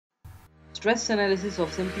Stress analysis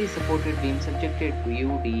of simply supported beam subjected to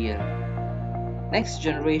UDL. Next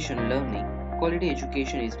generation learning, quality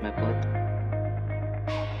education is my path.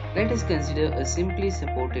 Let us consider a simply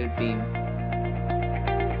supported beam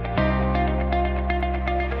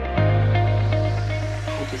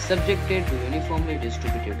which is subjected to uniformly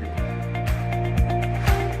distributed load.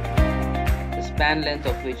 The span length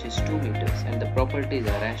of which is 2 meters and the properties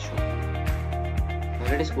are as shown. Now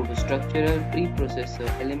let us go to structural preprocessor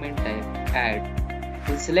element type add.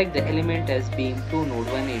 We'll select the element as beam 2 node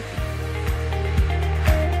 180.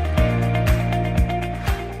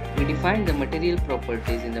 We define the material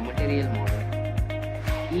properties in the material model.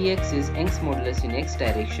 Ex is Young's modulus in x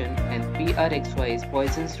direction and Prxy is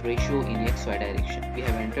Poisson's ratio in xy direction. We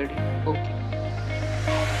have entered it. OK.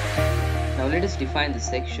 Now let us define the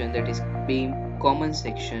section, that is beam common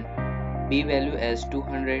section. B value as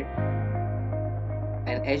 200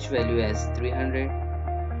 and H value as 300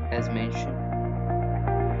 as mentioned.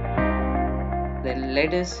 Then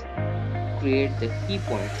let us create the key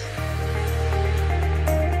points.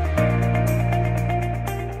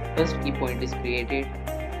 First key point is created.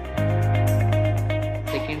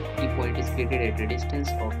 Second key point is created at a distance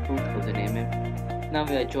of 2000 mm. Now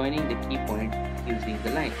we are joining the key point using the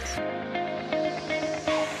lines.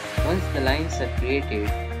 Once the lines are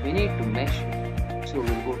created, we need to mesh it. So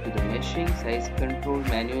we'll go to the meshing, size control,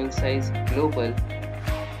 manual size, global,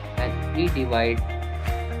 and we divide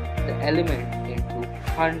the element into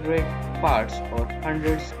 100 parts or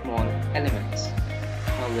 100 small elements.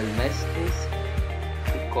 Now we'll mesh this.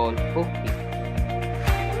 We call OK.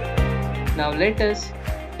 Now let us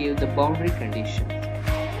give the boundary conditions.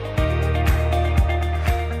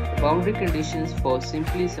 The boundary conditions for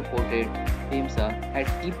simply supported beams are: at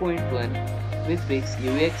key point 1 we fix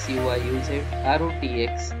Ux, Uy, Uz,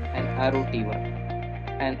 ROTX and ROTY,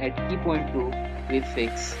 and at key point 2 we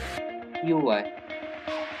fix Uy.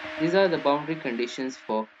 These are the boundary conditions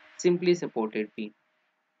for simply supported beam.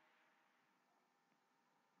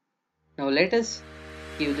 Now let us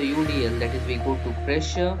give the UDL, that is we go to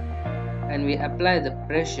pressure and we apply the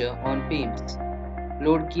pressure on beams.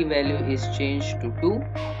 Load key value is changed to 2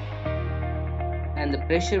 and the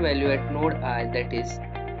pressure value at node I, that is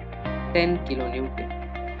 10 kilonewton.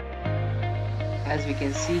 As we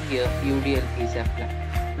can see here, UDL is applied.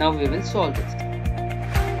 Now we will solve this.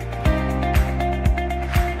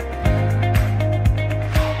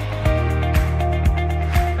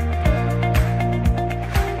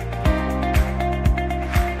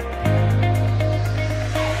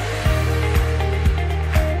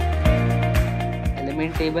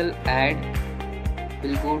 Element table add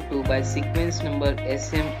will go to by sequence number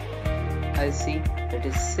SMIC, that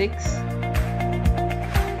is 6,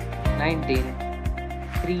 19,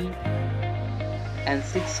 3 and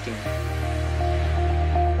 16.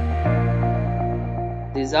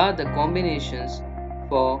 These are the combinations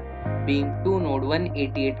for beam 2 node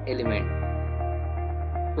 188 element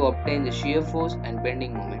to obtain the shear force and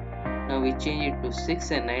bending moment. Now we change it to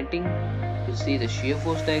 6 and 19 to see the shear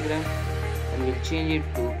force diagram, and we'll change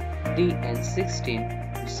it to 3 and 16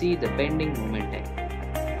 to see the bending moment diagram.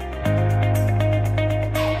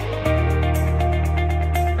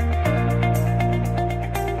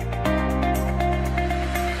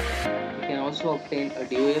 We can also obtain a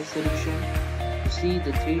DOF solution. To see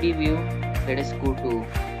the 3D view, let us go to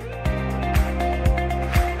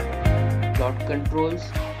plot controls,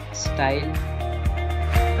 style,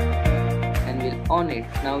 and we'll on it.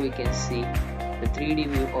 Now we can see the 3D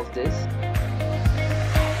view of this,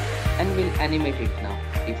 and we'll animate it now.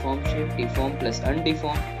 Deform shape, deform plus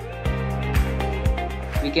undeform.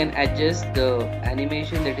 We can adjust the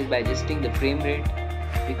animation, that is by adjusting the frame rate.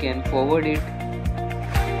 We can forward it.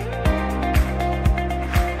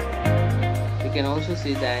 We can also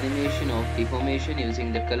see the animation of deformation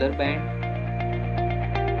using the color band.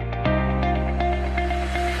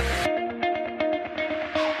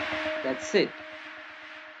 That's it.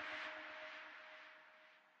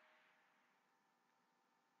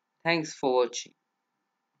 Thanks for watching.